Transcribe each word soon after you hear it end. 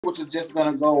which is just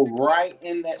gonna go right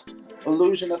in that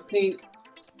illusion of pink.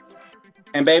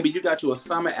 And baby, you got you a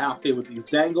summer outfit with these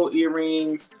dangle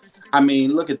earrings. I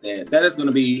mean, look at that. That is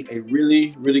gonna be a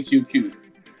really, really cute.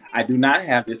 I do not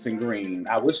have this in green.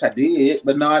 I wish I did,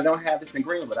 but no, I don't have this in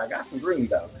green, but I got some green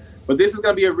though. But this is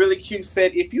gonna be a really cute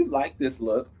set. If you like this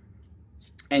look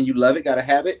and you love it, gotta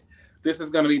have it. This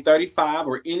is gonna be 35,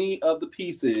 or any of the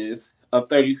pieces of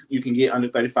 30 you can get under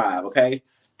 35, okay?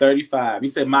 35. You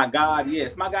said, my God,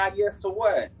 yes. My God, yes to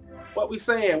what? What we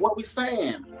saying? What we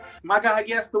saying? My God,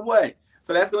 yes to what?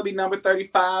 So that's going to be number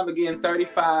 35. Again,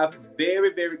 35.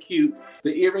 Very, very cute.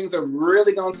 The earrings are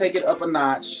really going to take it up a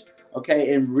notch,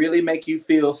 okay, and really make you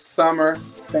feel summer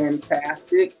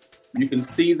fantastic. You can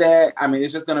see that. I mean,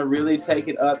 it's just going to really take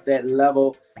it up that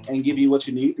level and give you what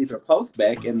you need. These are post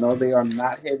back, and though they are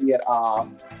not heavy at all,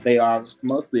 they are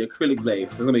mostly acrylic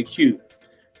based. So it's going to be cute.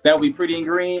 That would be pretty in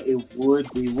green. It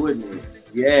would be, wouldn't it?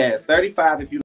 Yes, 35 if you